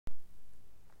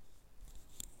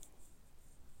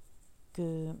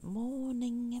Good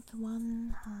morning,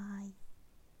 everyone. Hi.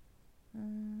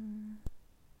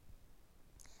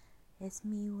 It's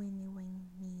me,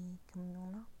 Winnie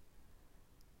Camilla.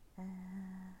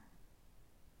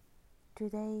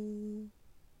 Today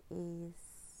is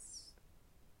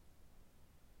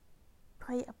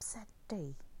quite upset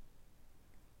day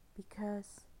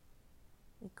because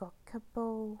we got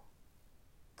couple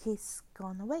kids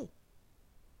gone away.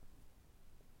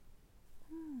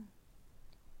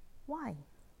 Why?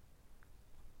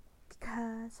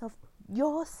 Because of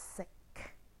your sick,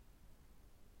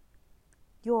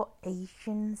 your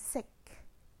Asian sick,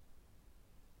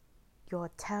 your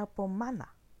terrible manner.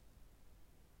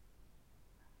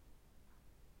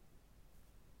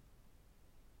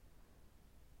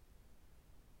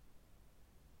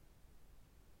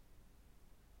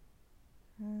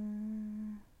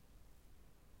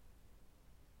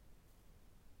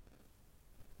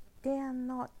 They are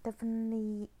not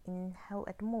definitely in hell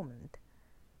at the moment,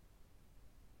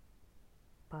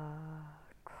 but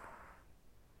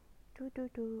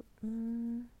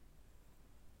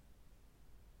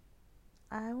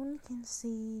I only can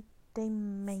see they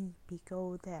maybe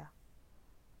go there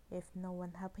if no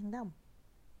one helping them,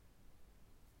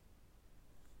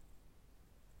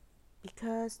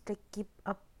 because they give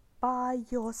up by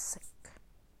your sick,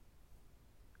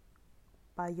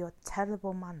 by your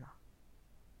terrible manner.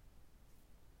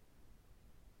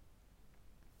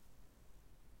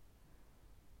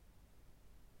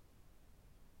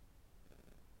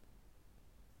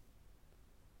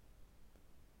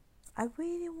 I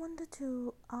really wanted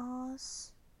to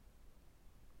ask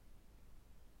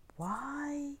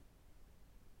why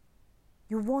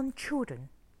you want children.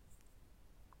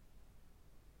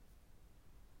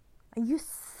 Are you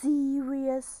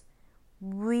serious?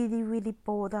 Really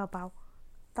bothered about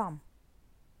them?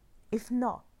 If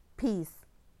not, please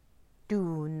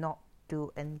do not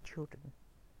do any children.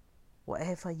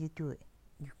 Whatever you do it,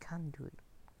 you can't do it.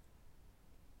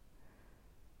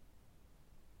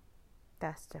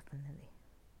 That's definitely.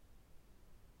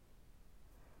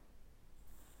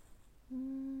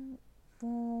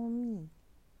 For me,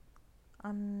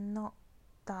 I'm not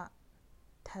that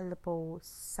terrible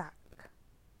sack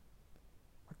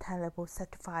or terrible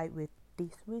satisfied with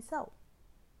this result.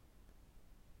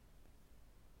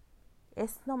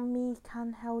 It's not me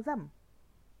can't help them.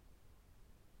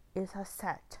 As I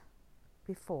said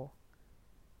before,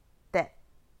 that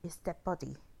is that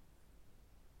body.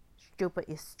 Stupid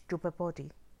is stupid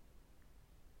body.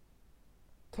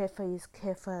 Careful is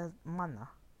careful manner.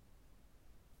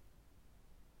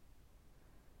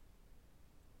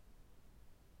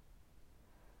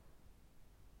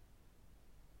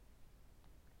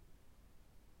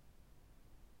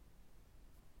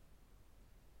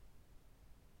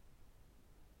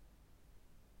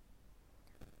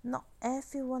 Not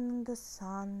everyone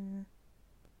understands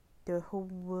the whole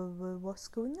world what's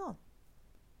going on.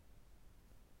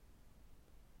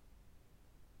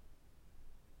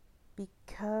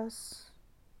 Because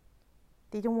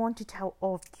they don't want to tell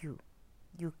all of you,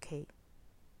 UK.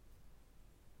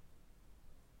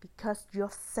 Because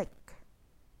you're sick.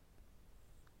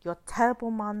 Your terrible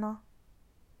manner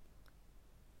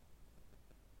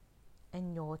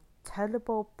and your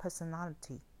terrible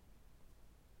personality.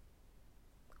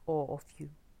 All of you.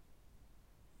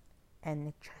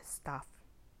 NHS staff.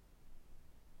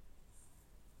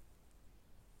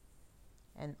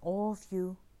 And all of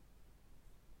you,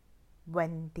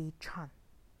 Wendy Chan,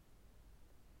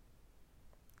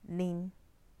 Lim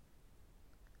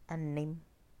and Lim,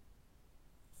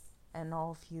 and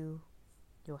all of you,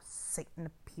 your sick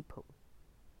people.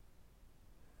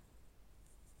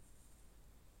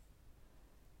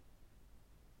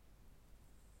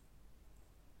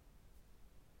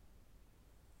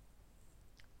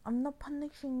 I'm not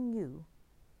punishing you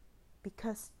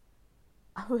because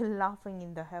I was laughing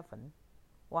in the heaven.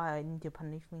 Why I need to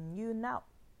punishing you now?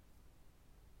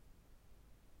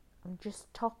 I'm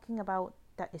just talking about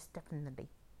that is definitely.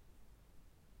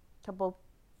 Couple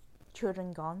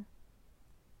children gone.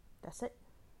 That's it.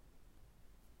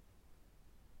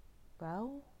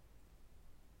 Well,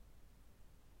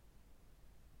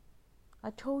 I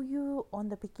told you on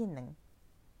the beginning,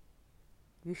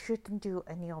 you shouldn't do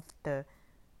any of the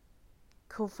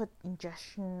COVID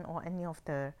injection or any of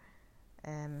the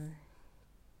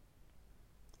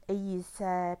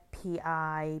AZ,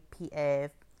 PI, PF,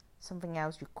 something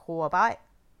else you call about it,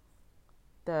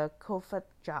 the COVID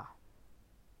jab.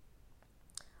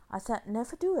 I said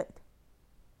never do it,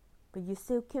 but you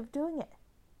still keep doing it.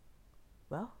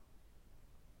 Well,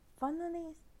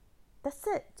 finally, that's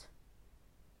it.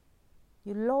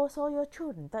 You lost all your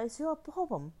children. That is your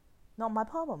problem, not my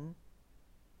problem.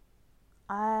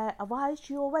 I advised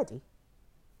you already.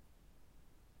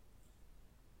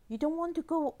 You don't want to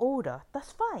go older,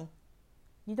 that's fine.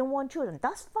 You don't want children,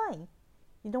 that's fine.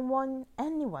 You don't want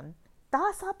anyone,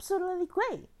 that's absolutely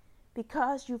great.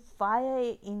 Because you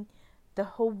fire in the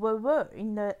whole world,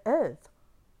 in the earth.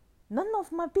 None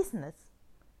of my business.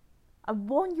 I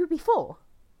warned you before.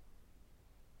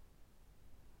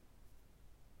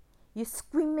 You're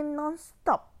screaming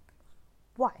non-stop.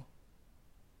 Why?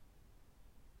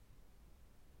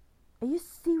 Are you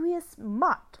serious,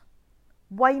 Mutt?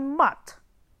 Why Mutt?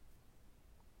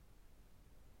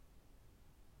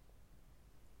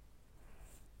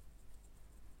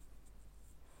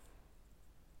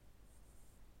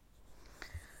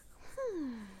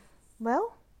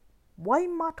 Well, why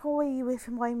Mutt away with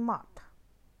why Mutt?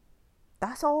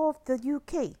 That's all of the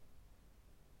UK.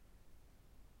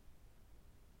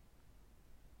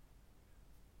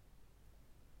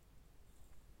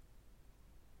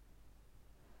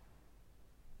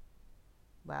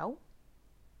 Well,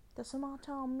 doesn't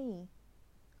matter on me.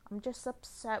 I'm just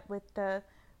upset with the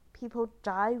people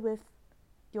die with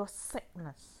your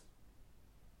sickness.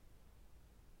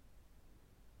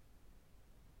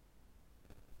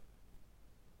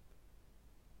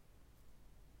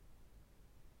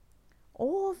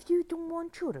 All of you don't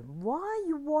want children. Why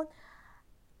you want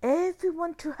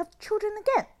everyone to have children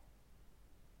again?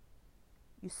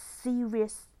 You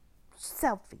serious,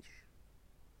 selfish,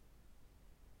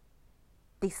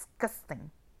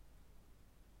 disgusting.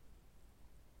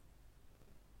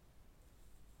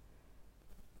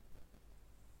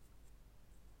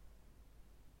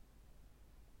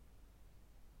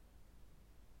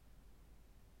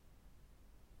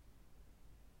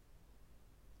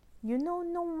 You know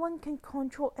no one can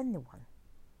control anyone.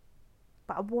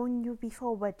 But I warned you before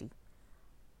already.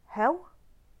 Hell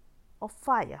or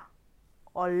fire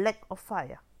or lake of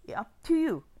fire. It's up to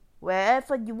you.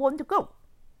 Wherever you want to go.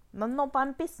 None of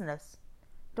my business.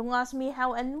 Don't ask me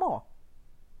how anymore.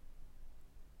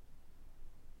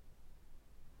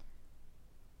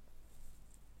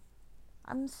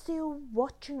 I'm still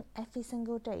watching every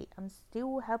single day. I'm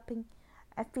still helping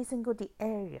every single the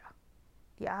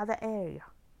other area.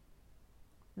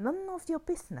 None of your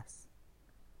business.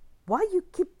 Why you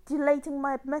keep deleting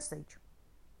my message?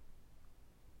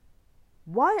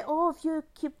 Why all of you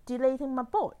keep deleting my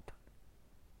board?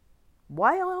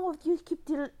 Why all of you keep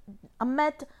I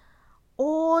met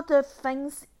all the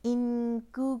things in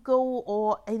Google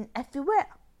or in everywhere?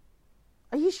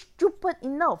 Are you stupid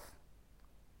enough?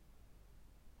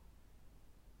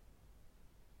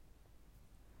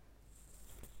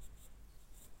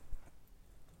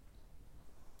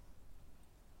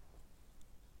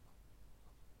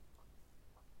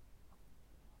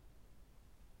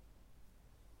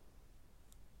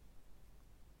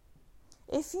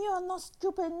 If you are not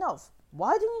stupid enough,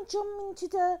 why don't you jump into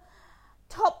the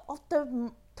top of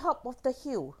the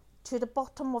hill to the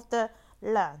bottom of the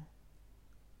land?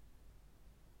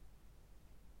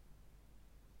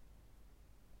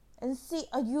 And see,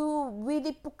 are you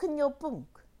really booking your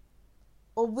book?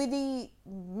 Or really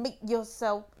make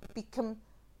yourself become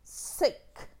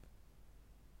sick?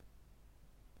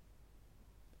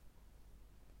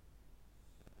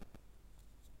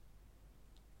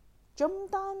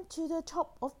 Jump down to the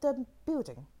top of the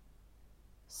building.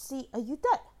 See, are you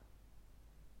dead?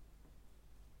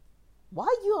 Why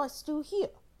you are still here?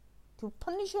 To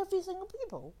punish every single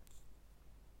people?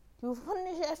 To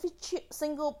punish every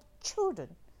single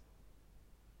children?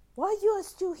 Why you are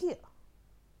still here?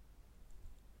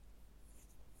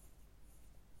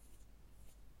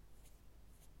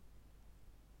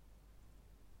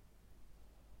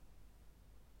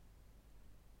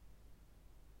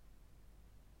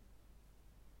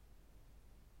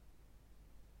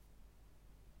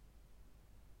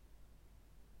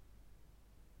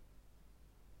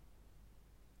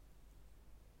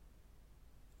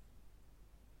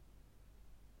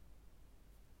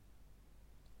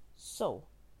 So,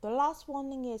 the last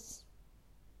warning is,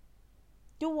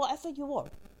 do whatever you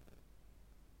want.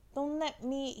 Don't let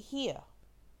me hear.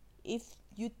 If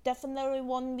you definitely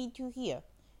want me to hear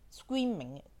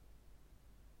screaming it,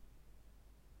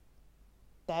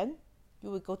 then you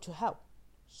will go to hell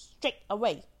straight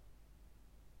away.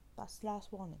 That's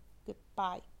last warning.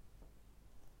 Goodbye.